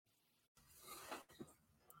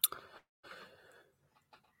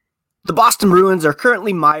The Boston Bruins are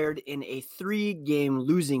currently mired in a 3-game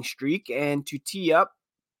losing streak, and to tee up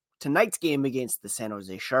tonight's game against the San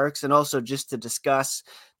Jose Sharks, and also just to discuss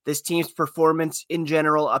this team's performance in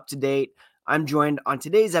general up to date, I'm joined on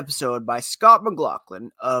today's episode by Scott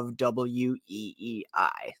McLaughlin of WEEI.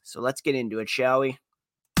 So let's get into it, shall we?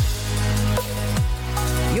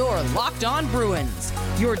 You're Locked On Bruins,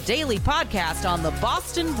 your daily podcast on the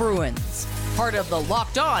Boston Bruins. Part of the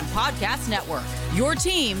Locked On Podcast Network, your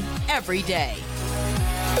team every day.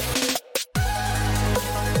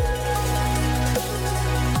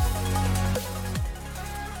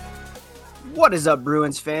 What is up,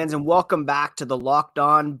 Bruins fans, and welcome back to the Locked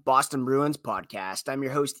On Boston Bruins podcast. I'm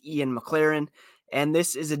your host, Ian McLaren, and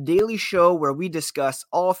this is a daily show where we discuss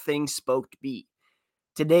all things Spoked B.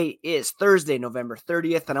 Today is Thursday, November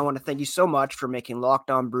 30th, and I want to thank you so much for making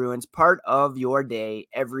Locked On Bruins part of your day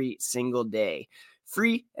every single day.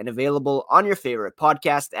 Free and available on your favorite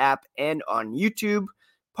podcast app and on YouTube,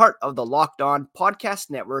 part of the Locked On Podcast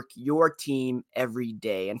Network, your team every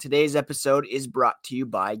day. And today's episode is brought to you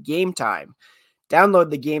by Game Time. Download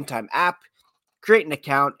the Game Time app, create an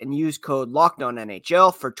account, and use code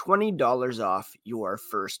LOCKEDONNHL for $20 off your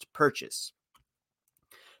first purchase.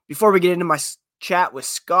 Before we get into my chat with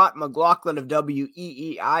Scott McLaughlin of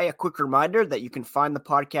WEEI, a quick reminder that you can find the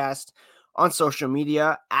podcast on social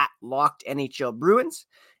media at Locked NHL Bruins,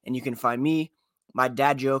 and you can find me, my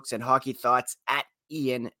dad jokes and hockey thoughts at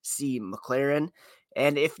Ian C. McLaren.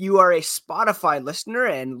 And if you are a Spotify listener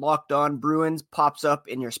and Locked On Bruins pops up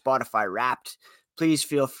in your Spotify Wrapped, please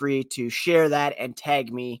feel free to share that and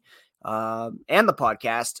tag me and the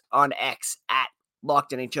podcast on X at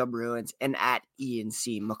Locked NHL Bruins and at Ian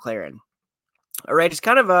C. McLaren. All right, it's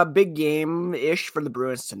kind of a big game-ish for the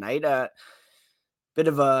Bruins tonight. Bit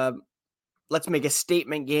of a let's make a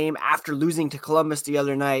statement game after losing to Columbus the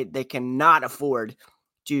other night. They cannot afford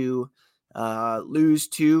to lose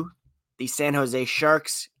to the San Jose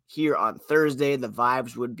Sharks here on Thursday. The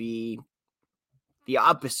vibes would be the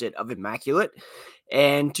opposite of immaculate.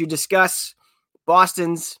 And to discuss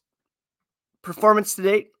Boston's performance to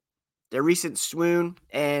date, their recent swoon,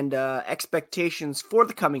 and expectations for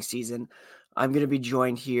the coming season, I'm going to be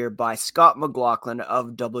joined here by Scott McLaughlin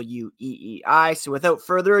of WEEI. So without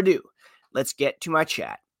further ado, let's get to my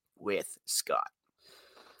chat with Scott.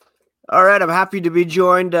 All right, I'm happy to be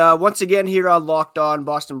joined once again here on Locked On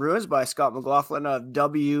Boston Bruins by Scott McLaughlin of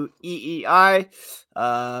WEEI,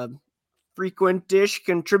 frequent-ish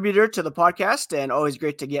contributor to the podcast, and always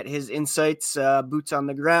great to get his insights, boots on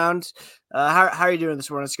the ground. How are you doing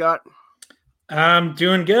this morning, Scott? I'm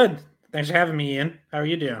doing good. Thanks for having me, Ian. How are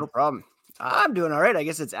you doing? No problem. I'm doing all right. I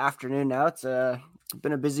guess it's afternoon now. It's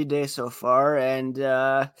been a busy day so far, and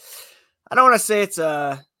I don't want to say it's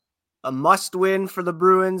a must-win for the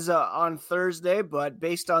Bruins on Thursday, but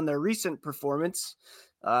based on their recent performance,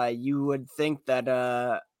 you would think that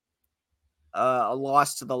a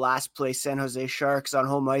loss to the last place San Jose Sharks on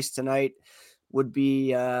home ice tonight would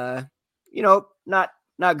be, not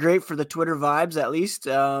great for the Twitter vibes, at least.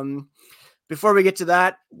 Before we get to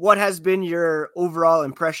that, what has been your overall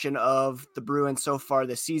impression of the Bruins so far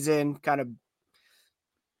this season, kind of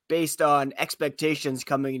based on expectations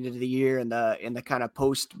coming into the year in the kind of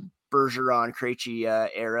post-Bergeron, Krejci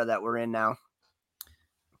era that we're in now?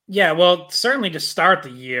 Yeah, well, certainly to start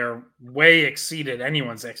the year, way exceeded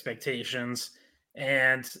anyone's expectations.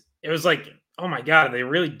 And it was like, oh my God, are they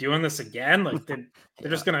really doing this again? Like they're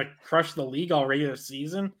just going to crush the league all regular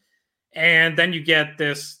season. And then you get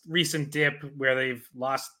this recent dip where they've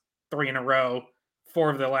lost 3 in a row, 4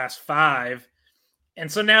 of the last 5.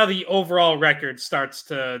 And so now the overall record starts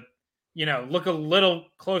to, look a little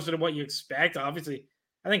closer to what you expect. Obviously,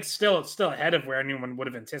 I think it's still ahead of where anyone would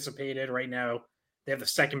have anticipated. Right now, they have the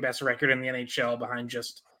second best record in the NHL behind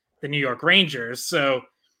just the New York Rangers. So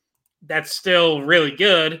that's still really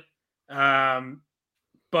good. But,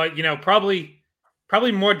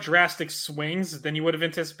 probably more drastic swings than you would have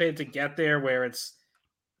anticipated to get there, where it's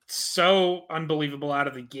so unbelievable out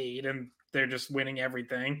of the gate and they're just winning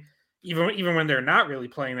everything, even when they're not really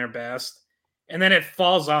playing their best. And then it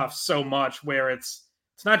falls off so much where it's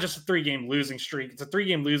not just a 3-game losing streak. It's a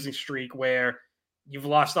 3-game losing streak where you've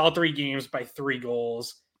lost all 3 games by 3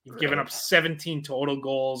 goals. You've given up 17 total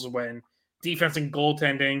goals when defense and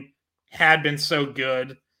goaltending had been so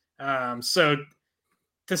good. So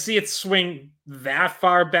to see it swing that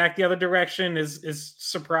far back the other direction is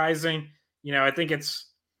surprising. I think it's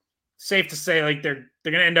safe to say like they're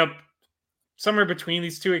going to end up somewhere between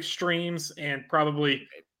these two extremes and probably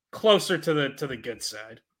closer to the good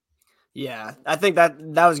side. Yeah, I think that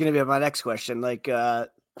was going to be my next question. Like,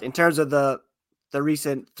 in terms of the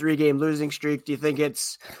recent 3-game losing streak, do you think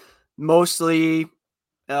it's mostly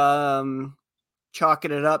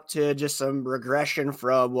chalking it up to just some regression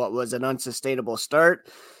from what was an unsustainable start?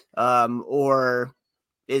 Or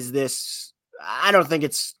is this, I don't think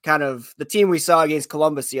it's kind of the team we saw against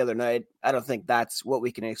Columbus the other night. I don't think that's what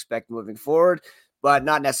we can expect moving forward, but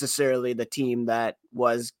not necessarily the team that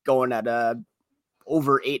was going at a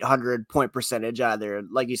over 800 point percentage either.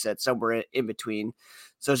 Like you said, somewhere in between.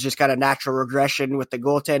 So it's just kind of natural regression with the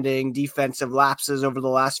goaltending, defensive lapses over the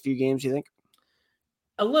last few games, you think?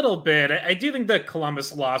 A little bit. I do think the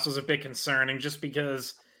Columbus loss was a bit concerning just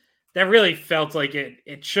because that really felt like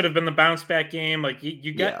it should have been the bounce back game. Like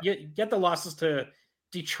you get the losses to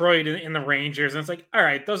Detroit and the Rangers, and it's like, all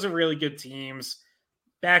right, those are really good teams.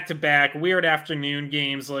 Back to back, weird afternoon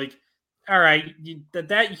games. Like, all right,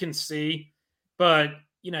 that you can see, but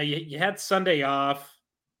you had Sunday off.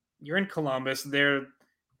 You're in Columbus. They're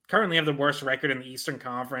currently have the worst record in the Eastern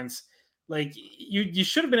Conference. Like you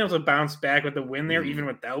should have been able to bounce back with the win there, even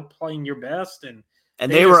without playing your best. And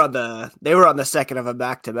they were on the second of a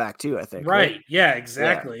back to back too, I think. Right. Yeah,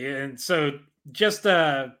 exactly. Yeah. And so just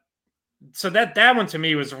so that one to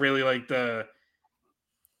me was really like the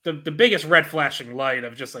biggest red flashing light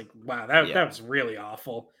of just like, wow, that was really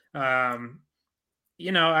awful. I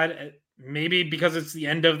maybe because it's the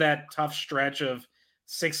end of that tough stretch of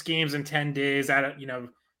 6 games in 10 days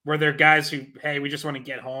where there are guys who, hey, we just want to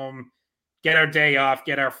get home, get our day off,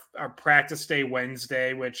 get our practice day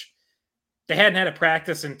Wednesday, which they hadn't had a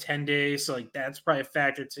practice in 10 days. So like, that's probably a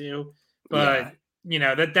factor too, but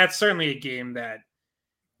that's certainly a game that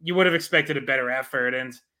you would have expected a better effort.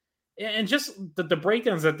 And just the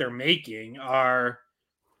breakdowns that they're making are,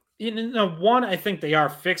 one, I think they are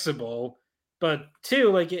fixable, but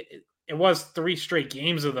two, like it was 3 straight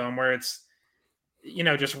games of them where it's,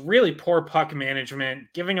 just really poor puck management,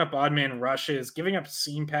 giving up odd man rushes, giving up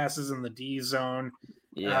seam passes in the D zone,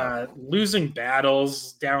 losing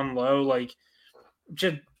battles down low, like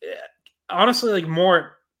just honestly, like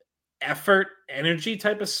more effort, energy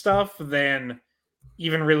type of stuff than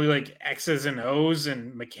even really like X's and O's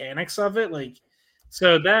and mechanics of it. Like,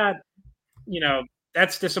 so that,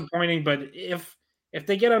 that's disappointing. But if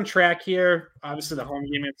they get on track here, obviously the home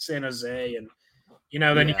game at San Jose, and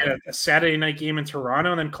then you get a Saturday night game in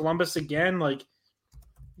Toronto, and then Columbus again. Like,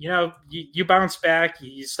 you bounce back,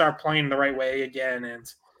 you start playing the right way again, and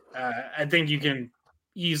I think you can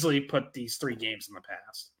easily put these 3 games in the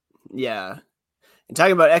past. Yeah, and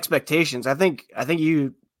talking about expectations, I think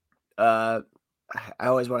you, I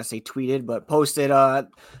always want to say tweeted, but posted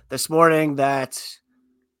this morning that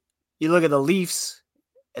you look at the Leafs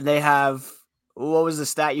and they have, what was the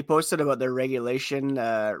stat you posted about their regulation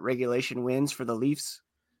wins for the Leafs?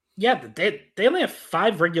 Yeah, they only have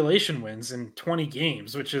 5 regulation wins in 20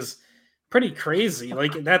 games, which is pretty crazy.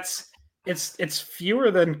 Like it's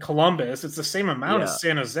fewer than Columbus. It's the same amount as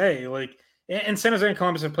San Jose. Like, and San Jose and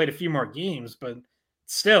Columbus have played a few more games, but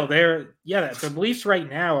still, the Leafs right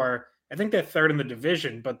now are, I think they're 3rd in the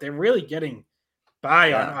division, but they're really getting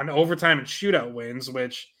by on overtime and shootout wins,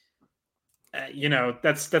 which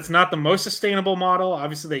that's not the most sustainable model.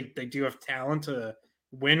 Obviously, they do have talent to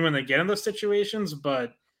win when they get in those situations,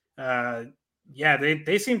 but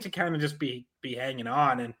they seem to kind of just be hanging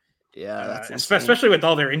on, and especially with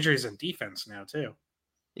all their injuries and defense now too.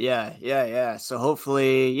 Yeah. So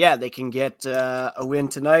hopefully, they can get a win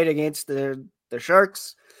tonight against the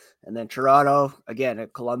Sharks, and then Toronto again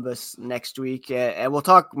at Columbus next week. And we'll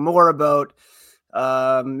talk more about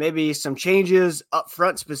maybe some changes up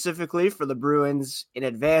front specifically for the Bruins in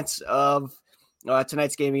advance of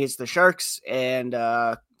tonight's game against the Sharks, and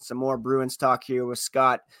some more Bruins talk here with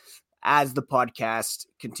Scott as the podcast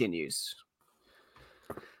continues.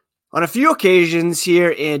 On a few occasions here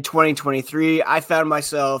in 2023, I found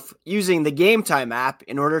myself using the Game Time app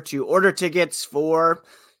in order to order tickets for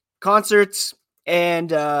concerts and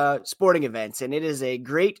sporting events. And it is a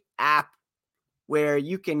great app where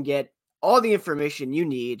you can get all the information you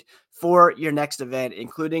need for your next event,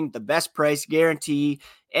 including the best price guarantee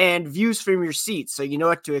and views from your seats, so you know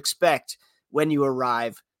what to expect when you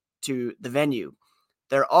arrive to the venue.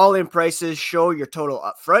 Their all-in prices show your total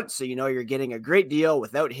up front, so you know you're getting a great deal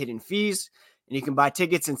without hidden fees, and you can buy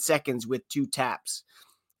tickets in seconds with 2 taps.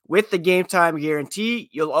 With the Game Time guarantee,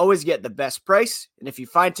 you'll always get the best price, and if you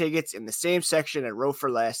find tickets in the same section at row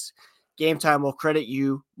for less, Game Time will credit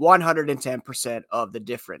you 110% of the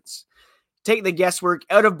difference. Take the guesswork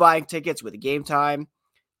out of buying tickets with Game Time.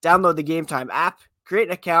 Download the Game Time app, create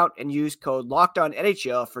an account, and use code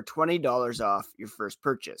LOCKEDONNHL for $20 off your first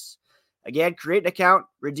purchase. Again, create an account,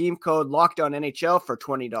 redeem code LOCKEDONNHL for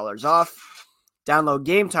 $20 off. Download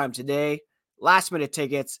Game Time today. Last minute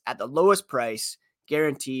tickets at the lowest price,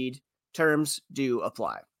 guaranteed Terms do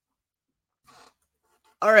apply.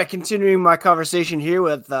 All right, continuing my conversation here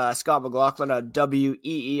with Scott McLaughlin of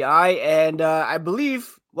WEEI. And I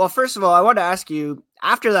believe, well, first of all, I want to ask you,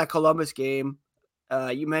 after that Columbus game,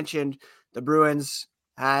 you mentioned the Bruins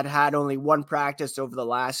had only one practice over the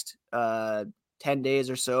last 10 days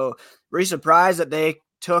or so. Were you surprised that they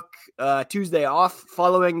took Tuesday off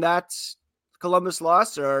following that Columbus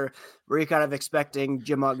loss, or were you kind of expecting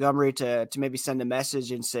Jim Montgomery to maybe send a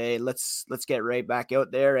message and say, let's get right back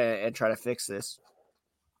out there and try to fix this?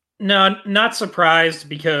 No, not surprised,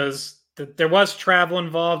 because there was travel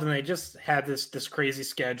involved, and they just had this crazy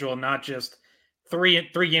schedule. Not just three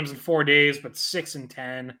games in 4 days, but 6 and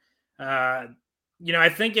 10. I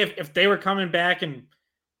think if they were coming back and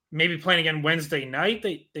maybe playing again Wednesday night,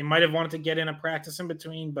 they might have wanted to get in a practice in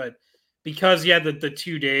between. But because you had the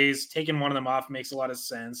 2 days, taking one of them off makes a lot of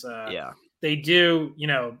sense. Yeah, they do.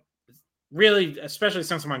 Really, especially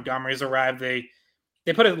since Montgomery's arrived, they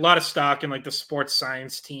put a lot of stock in like the sports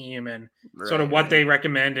science team and sort of what they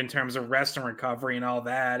recommend in terms of rest and recovery and all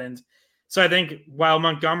that. And so I think while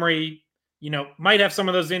Montgomery, might have some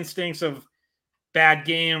of those instincts of bad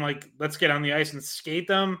game, like let's get on the ice and skate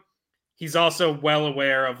them, he's also well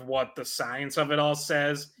aware of what the science of it all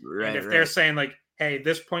says. And if they're saying like, hey,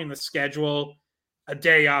 this point in the schedule, a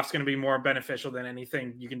day off is going to be more beneficial than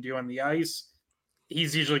anything you can do on the ice,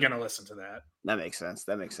 he's usually going to listen to that. That makes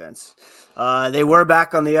sense. They were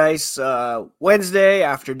back on the ice Wednesday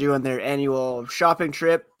after doing their annual shopping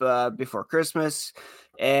trip before Christmas.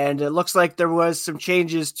 And it looks like there was some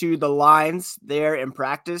changes to the lines there in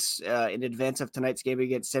practice in advance of tonight's game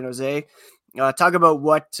against San Jose. Talk about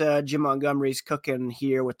what Jim Montgomery's cooking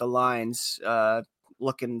here with the lines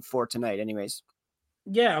looking for tonight anyways.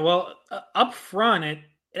 Yeah, well, up front, it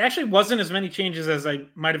actually wasn't as many changes as I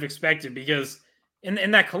might have expected, because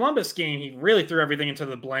in that Columbus game, he really threw everything into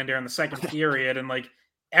the blender in the second period, and like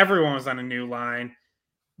everyone was on a new line.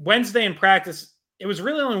 Wednesday in practice, it was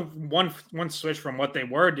really only one switch from what they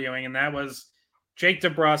were doing, and that was Jake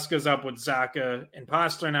DeBrusk goes up with Zacha and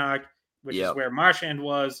Pastrnak, which is where Marchand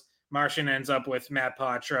was. Marchand ends up with Matt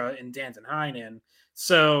Patra and Danton Heinen.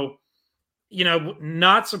 So,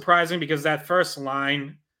 not surprising, because that first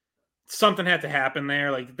line, something had to happen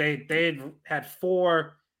there. Like they had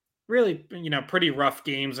 4 really, pretty rough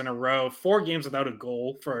games in a row, 4 games without a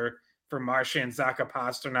goal for Marchand, Zacha,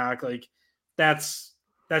 Pastrnak. Like that's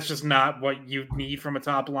just not what you need from a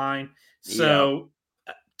top line. So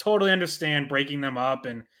totally understand breaking them up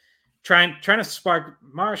and trying to spark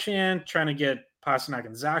Marchand, trying to get Pastrnak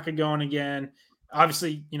and Zacha going again.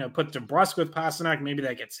 Obviously, put DeBrusk with Pastrnak, maybe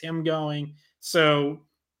that gets him going. So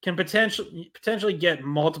can potentially get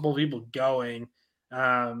multiple people going.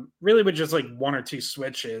 Really with just like 1 or 2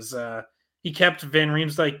 switches. He kept Van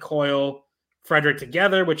Riemsdyk, Coyle, Frederick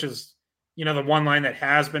together, which is, the one line that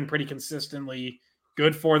has been pretty consistently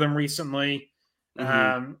good for them recently.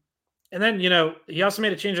 Mm-hmm. And then, he also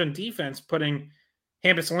made a change on defense, putting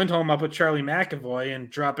Hampus Lindholm up with Charlie McAvoy and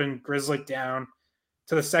dropping Grzelcyk down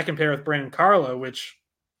to the second pair with Brandon Carlo, which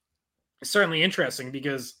is certainly interesting,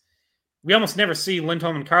 because we almost never see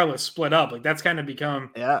Lindholm and Carlo split up. Like that's kind of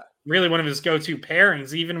become really one of his go-to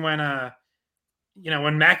pairings, even when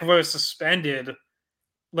when McAvoy was suspended.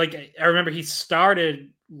 Like I remember he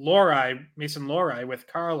started Mason Lohrei with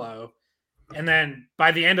Carlo, and then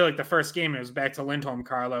by the end of like the first game, it was back to Lindholm,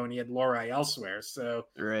 Carlo, and he had Lohrei elsewhere. So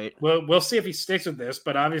we'll see if he sticks with this.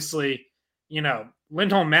 But obviously,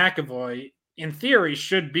 Lindholm McAvoy in theory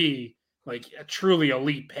should be like a truly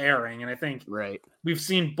elite pairing, and I think we've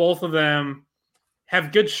seen both of them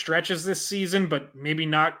have good stretches this season, but maybe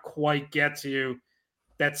not quite get to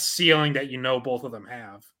that ceiling that both of them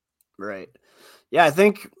have. Right. Yeah, I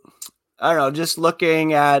think, I don't know, just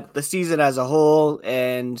looking at the season as a whole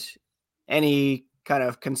and any kind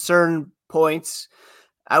of concern points,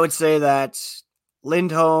 I would say that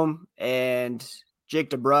Lindholm and Jake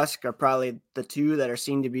DeBrusk are probably the 2 that are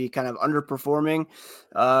seen to be kind of underperforming.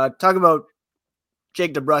 Talk about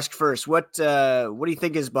Jake DeBrusk first. What do you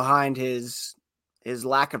think is behind his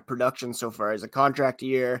lack of production so far? As a contract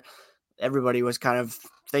year, everybody was kind of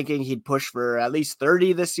thinking he'd push for at least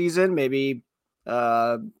 30 this season, maybe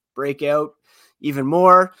break out even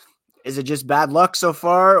more. Is it just bad luck so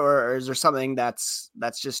far, or is there something that's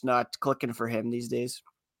just not clicking for him these days?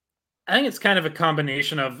 I think it's kind of a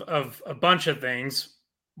combination of a bunch of things.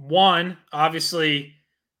 One, obviously,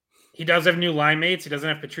 he does have new line mates. He doesn't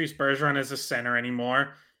have Patrice Bergeron as a center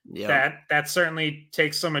anymore. Yep. That certainly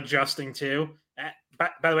takes some adjusting to.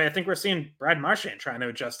 By the way, I think we're seeing Brad Marchand trying to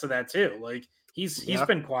adjust to that too. Like he's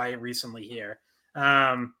been quiet recently here.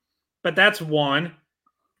 But that's one.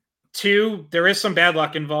 2, there is some bad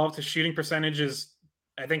luck involved. His shooting percentage is,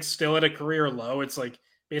 I think, still at a career low. It's like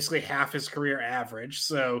basically half his career average.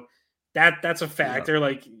 So that's a factor. Yep.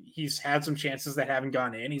 Like, he's had some chances that haven't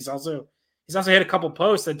gone in. He's also hit a couple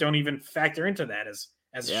posts that don't even factor into that as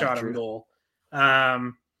a shot on goal.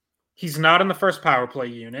 He's not in the first power play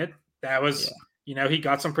unit. That was, he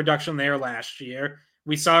got some production there last year.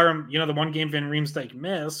 We saw him, the one game Van Riemsdyk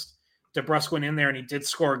missed. DeBrusk went in there and he did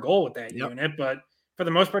score a goal with that unit, but for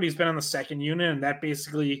the most part, he's been on the second unit, and that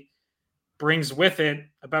basically brings with it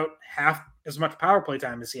about half as much power play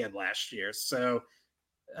time as he had last year. So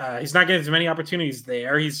he's not getting as many opportunities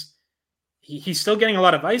there. He's still getting a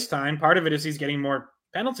lot of ice time. Part of it is he's getting more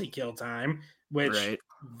penalty kill time, which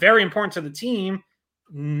very important to the team,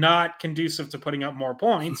 not conducive to putting up more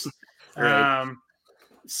points.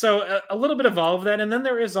 So a little bit of all of that. And then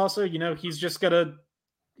there is also, he's just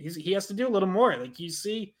he has to do a little more. Like, you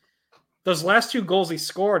see those last 2 goals he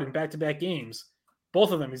scored in back-to-back games,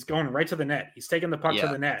 both of them, he's going right to the net. He's taking the puck to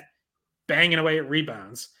the net, banging away at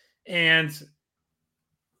rebounds. And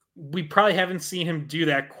we probably haven't seen him do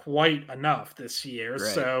that quite enough this year. Right.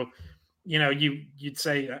 So, you'd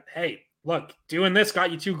say, hey, look, doing this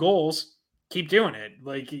got you 2 goals. Keep doing it.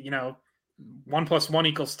 Like, 1 +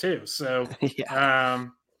 1 = 2. So,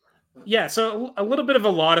 so a little bit of a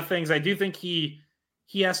lot of things. I do think he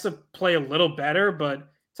has to play a little better, but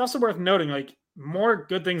it's also worth noting, like, more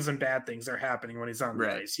good things than bad things are happening when he's on the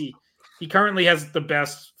ice. He currently has the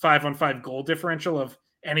best 5-on-5 goal differential of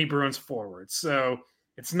any Bruins forward. So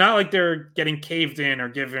it's not like they're getting caved in or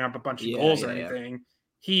giving up a bunch of goals or anything.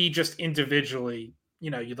 He just individually,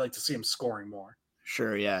 you'd like to see him scoring more.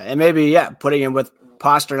 Sure, yeah. And maybe, putting him with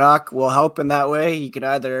Pastrnak will help in that way. He could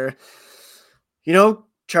either,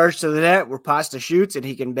 charge to the net where Pasta shoots and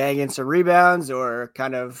he can bang in some rebounds, or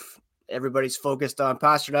kind of everybody's focused on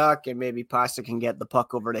Pastrnak and maybe Pasta can get the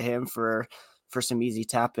puck over to him for some easy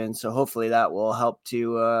tap in. So hopefully that will help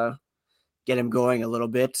to get him going a little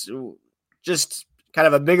bit. Just kind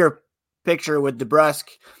of a bigger picture with DeBrusk,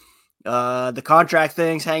 the contract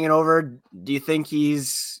things hanging over. Do you think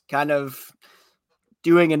he's kind of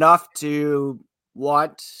doing enough to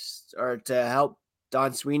want or to help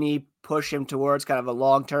Don Sweeney push him towards kind of a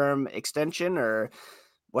long-term extension, or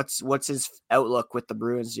what's his outlook with the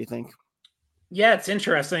Bruins, do you think? Yeah, it's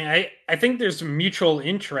interesting. I think there's mutual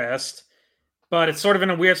interest, but it's sort of in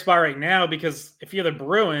a weird spot right now, because if you're the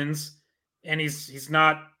Bruins and he's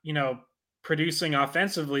not, producing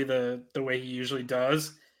offensively the way he usually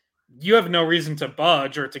does, you have no reason to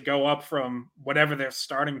budge or to go up from whatever their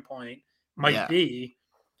starting point might be.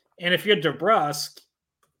 And if you're DeBrusk,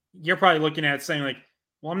 you're probably looking at it saying, like,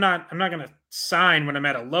 well, I'm not going to sign when I'm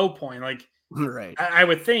at a low point. Like, I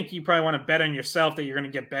would think you probably want to bet on yourself that you're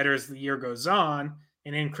going to get better as the year goes on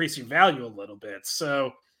and increase your value a little bit.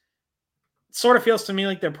 So it sort of feels to me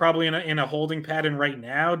like they're probably in a holding pattern right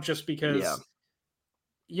now, just because,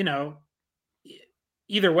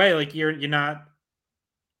 either way, like, you're not,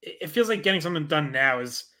 it feels like getting something done now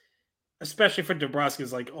is, especially for DeBrusk,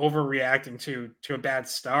 is like overreacting to a bad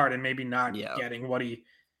start and maybe not getting what he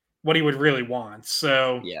would really want.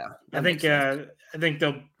 So I think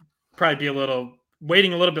they'll probably be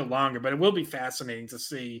waiting a little bit longer, but it will be fascinating to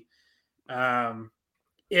see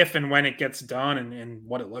if and when it gets done and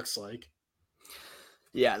what it looks like.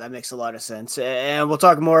 Yeah, that makes a lot of sense. And we'll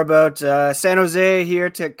talk more about San Jose here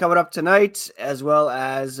coming up tonight, as well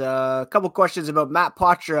as a couple questions about Matt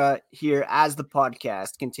Poitras here as the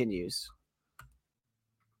podcast continues.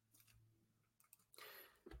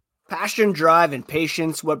 Passion, drive, and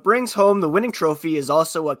patience. What brings home the winning trophy is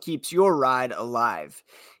also what keeps your ride alive.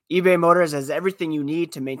 eBay Motors has everything you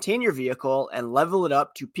need to maintain your vehicle and level it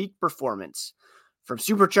up to peak performance. From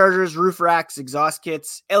superchargers, roof racks, exhaust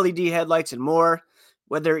kits, LED headlights, and more.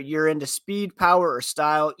 Whether you're into speed, power, or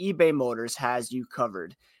style, eBay Motors has you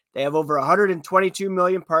covered. They have over 122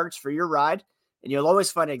 million parts for your ride, and you'll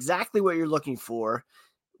always find exactly what you're looking for.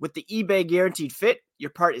 With the eBay Guaranteed Fit, your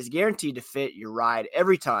part is guaranteed to fit your ride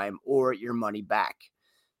every time or your money back.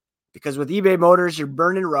 Because with eBay Motors, you're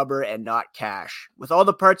burning rubber and not cash. With all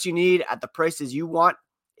the parts you need at the prices you want,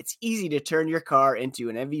 it's easy to turn your car into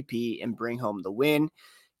an MVP and bring home the win.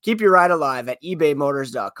 Keep your ride alive at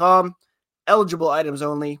ebaymotors.com. Eligible items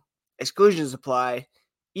only. Exclusions apply.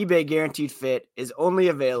 eBay Guaranteed Fit is only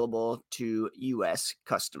available to U.S.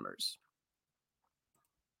 customers.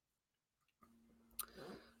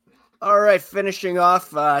 All right, finishing off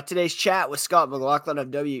today's chat with Scott McLaughlin of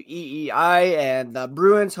WEEI, and the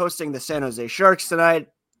Bruins hosting the San Jose Sharks tonight.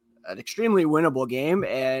 An extremely winnable game,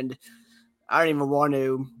 and I don't even want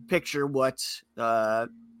to picture what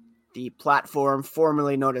the platform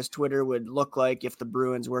formerly known as Twitter would look like if the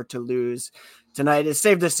Bruins were to lose tonight. It's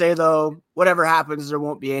safe to say, though, whatever happens, there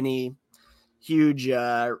won't be any huge,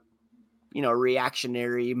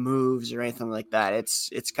 reactionary moves or anything like that.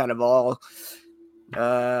 It's kind of all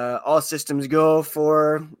systems go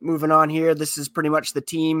for moving on here. This is pretty much the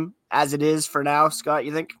team as it is for now. Scott,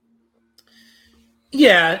 you think?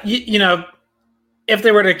 Yeah, if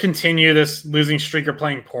they were to continue this losing streak or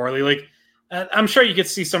playing poorly, like I'm sure you could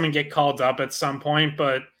see someone get called up at some point,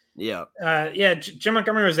 but yeah, Jim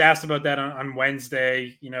Montgomery was asked about that on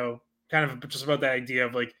Wednesday, kind of just about that idea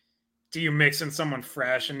of like, do you mix in someone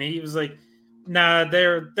fresh? And he was like, nah,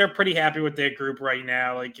 they're pretty happy with their group right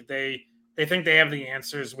now. Like they think they have the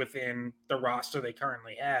answers within the roster they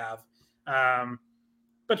currently have.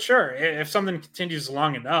 But sure, if something continues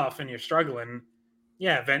long enough and you're struggling,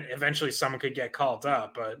 yeah, eventually someone could get called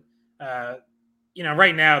up. But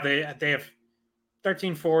right now they have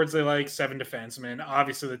 13 forwards, they like 7 defensemen,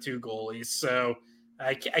 obviously the 2 goalies. So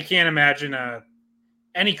I can't imagine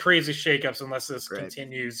any crazy shakeups unless this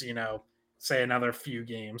continues. Say another few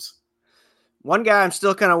games. One guy I'm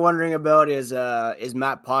still kind of wondering about is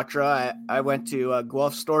Matt Patra. I went to a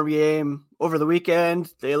Guelph Storm game over the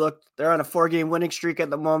weekend. They're on a 4-game winning streak at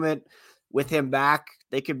the moment. With him back,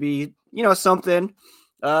 they could be, something.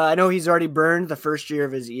 I know he's already burned the first year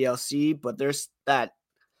of his ELC, but there's that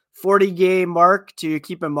 40-game mark to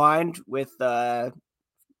keep in mind with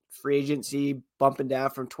free agency bumping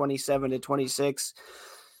down from 27 to 26.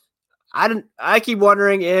 I keep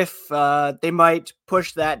wondering if they might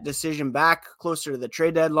push that decision back closer to the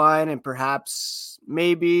trade deadline and perhaps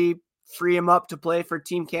maybe free him up to play for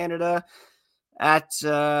Team Canada at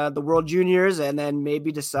the World Juniors and then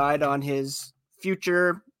maybe decide on his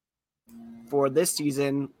future for this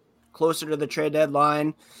season closer to the trade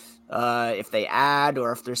deadline. If they add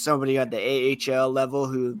or if there's somebody at the AHL level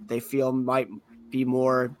who they feel might be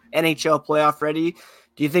more NHL playoff ready.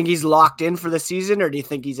 Do you think he's locked in for the season, or do you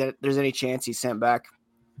think there's any chance he's sent back?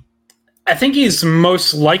 I think he's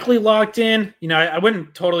most likely locked in. I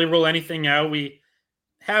wouldn't totally rule anything out. We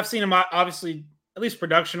have seen him, obviously, at least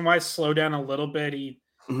production-wise, slow down a little bit. He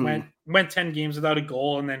went 10 games without a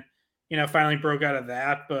goal and then, finally broke out of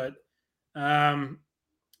that. But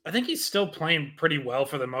I think he's still playing pretty well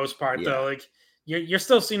for the most part, though. Like you're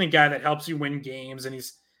still seeing a guy that helps you win games, and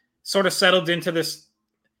he's sort of settled into this.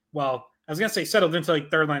 Well, I was gonna say settled into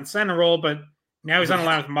like third line center role, but now he's on a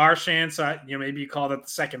line with Marchand, so maybe you call that the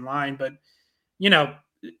second line. But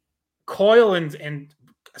Coyle and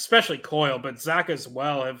especially Coyle, but Zach as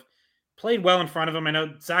well have played well in front of him. I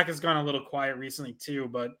know Zach has gone a little quiet recently too,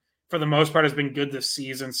 but for the most part has been good this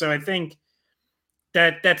season. So I think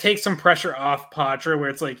that takes some pressure off Patra, where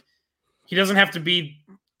it's like he doesn't have to be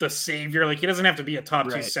the savior. Like he doesn't have to be a top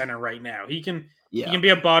 2 center right now. He can be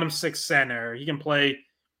a bottom 6 center. He can play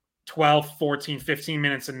 12, 14, 15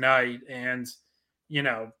 minutes a night and,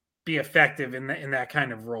 be effective in that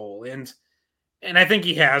kind of role. And I think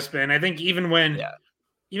he has been. I think even when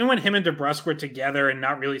him and DeBrusk were together and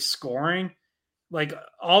not really scoring, like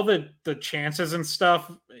all the chances and stuff,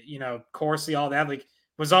 Corsi, all that, like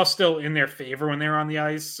was all still in their favor when they were on the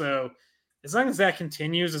ice. So as long as that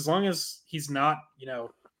continues, as long as he's not,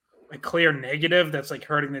 a clear negative that's like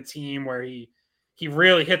hurting the team where he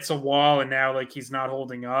really hits a wall and now like he's not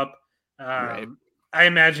holding up. I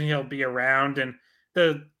imagine he'll be around. And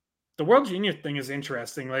the World Junior thing is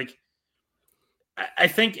interesting. Like I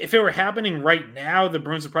think if it were happening right now, the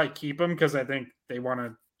Bruins would probably keep him because I think they want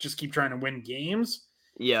to just keep trying to win games.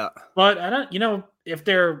 Yeah. But I don't, if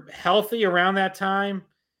they're healthy around that time,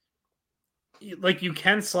 like you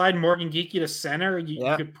can slide Morgan Geekie to center.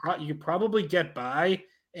 You could probably get by.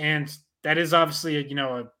 And that is obviously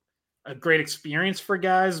a great experience for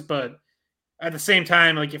guys, but at the same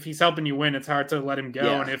time, like if he's helping you win, it's hard to let him go.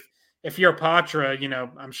 Yeah. And if you're Patra,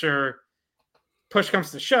 I'm sure push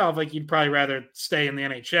comes to shove, like you'd probably rather stay in the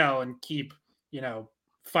NHL and keep,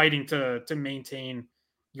 fighting to maintain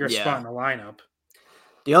your spot in the lineup.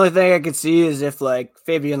 The only thing I could see is if like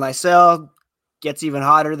Fabian Lysell gets even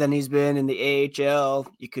hotter than he's been in the AHL,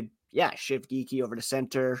 you could, shift Geekie over to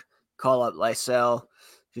center, call up Lysell,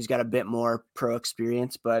 who's got a bit more pro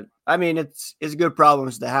experience. But I mean, it's good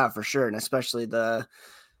problems to have for sure. And especially the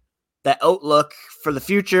outlook for the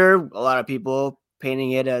future, a lot of people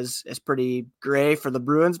painting it as pretty gray for the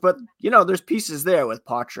Bruins, but there's pieces there with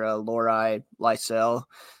Patra, Lori, Lysell.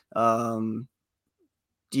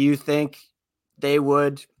 Do you think they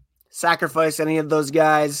would sacrifice any of those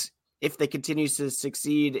guys if they continue to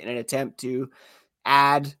succeed in an attempt to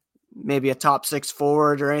add maybe a top 6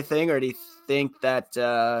 forward or anything? Or do you think that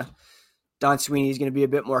Don Sweeney is going to be a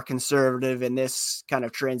bit more conservative in this kind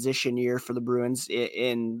of transition year for the Bruins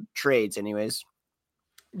in trades anyways.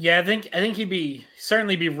 Yeah, I think he'd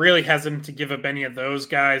certainly be really hesitant to give up any of those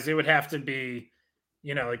guys. It would have to be,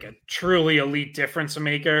 like a truly elite difference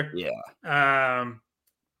maker. Yeah.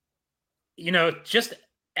 Just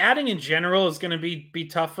adding in general is going to be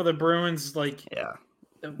tough for the Bruins. Like, Yeah.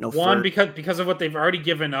 One, because of what they've already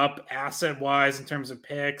given up asset wise in terms of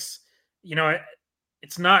picks.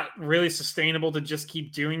 It's not really sustainable to just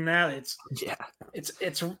keep doing that.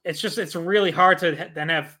 It's really hard to then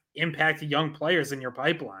have impact young players in your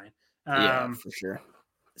pipeline. Yeah, for sure.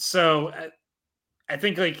 So I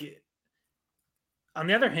think, like, on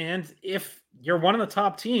the other hand, if you're one of the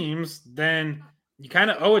top teams, then you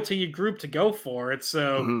kind of owe it to your group to go for it.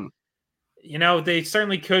 So, they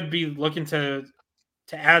certainly could be looking to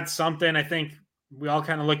add something. I think we all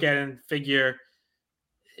kind of look at it and figure,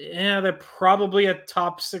 they're probably a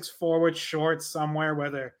top 6 forward short somewhere,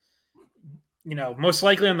 whether, most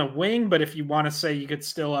likely on the wing, but if you want to say you could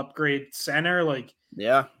still upgrade center, like,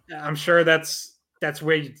 yeah, I'm sure that's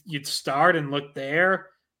where you'd start and look there.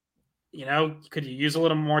 Could you use a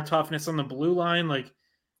little more toughness on the blue line? Like,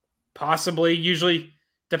 possibly, usually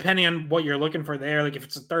depending on what you're looking for there. Like, if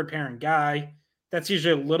it's a third pairing guy, that's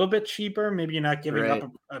usually a little bit cheaper. Maybe you're not giving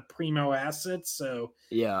up a primo asset. So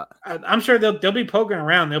yeah, I'm sure they'll be poking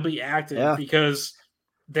around. They'll be active because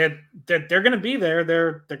they're going to be there.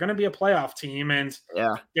 They're going to be a playoff team, and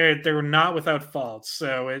they're not without faults.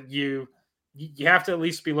 So you have to at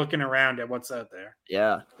least be looking around at what's out there.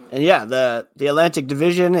 Yeah, and the Atlantic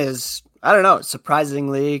Division is, I don't know,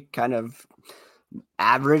 surprisingly kind of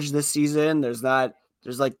average this season. There's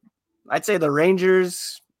like, I'd say the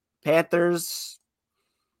Rangers, Panthers.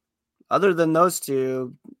 Other than those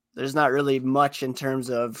two, there's not really much in terms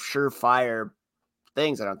of surefire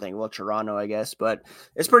things, I don't think. Well, Toronto, I guess, but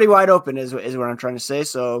it's pretty wide open is what I'm trying to say.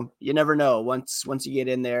 So you never know once you get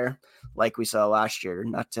in there, like we saw last year,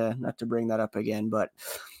 not to bring that up again, but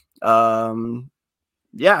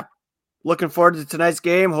looking forward to tonight's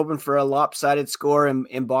game, hoping for a lopsided score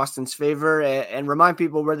in Boston's favor, and remind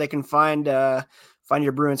people where they can find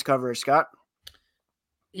your Bruins coverage, Scott.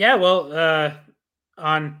 Yeah, well,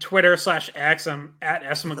 on Twitter /X, I'm at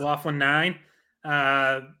smclaughlin9.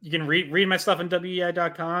 You can read my stuff on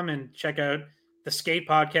WEEI.com and check out the skate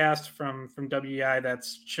podcast from WEEI. That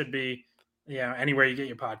should be anywhere you get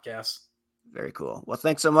your podcasts. Very cool. Well,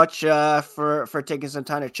 thanks so much for taking some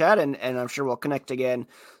time to chat, and I'm sure we'll connect again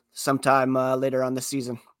sometime later on this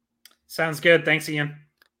season. Sounds good. Thanks, Ian.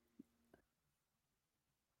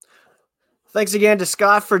 Thanks again to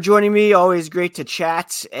Scott for joining me. Always great to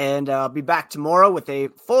chat, and I'll be back tomorrow with a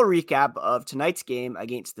full recap of tonight's game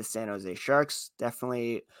against the San Jose Sharks.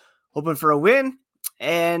 Definitely hoping for a win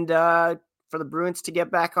and for the Bruins to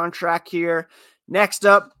get back on track here. Next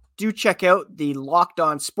up, do check out the Locked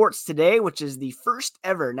On Sports Today, which is the first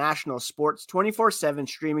ever national sports 24/7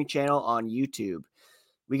 streaming channel on YouTube.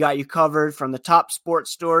 We got you covered from the top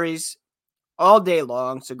sports stories all day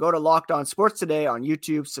long. So go to Locked On Sports Today on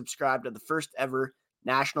YouTube, subscribe to the first ever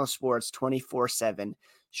national sports 24/7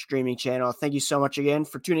 streaming channel. Thank you so much again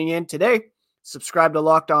for tuning in today. Subscribe to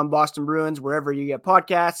Locked On Boston Bruins wherever you get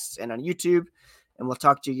podcasts and on YouTube. And we'll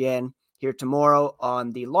talk to you again here tomorrow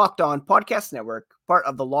on the Locked On Podcast Network, part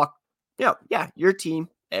of the your team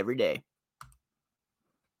every day.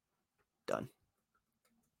 Done.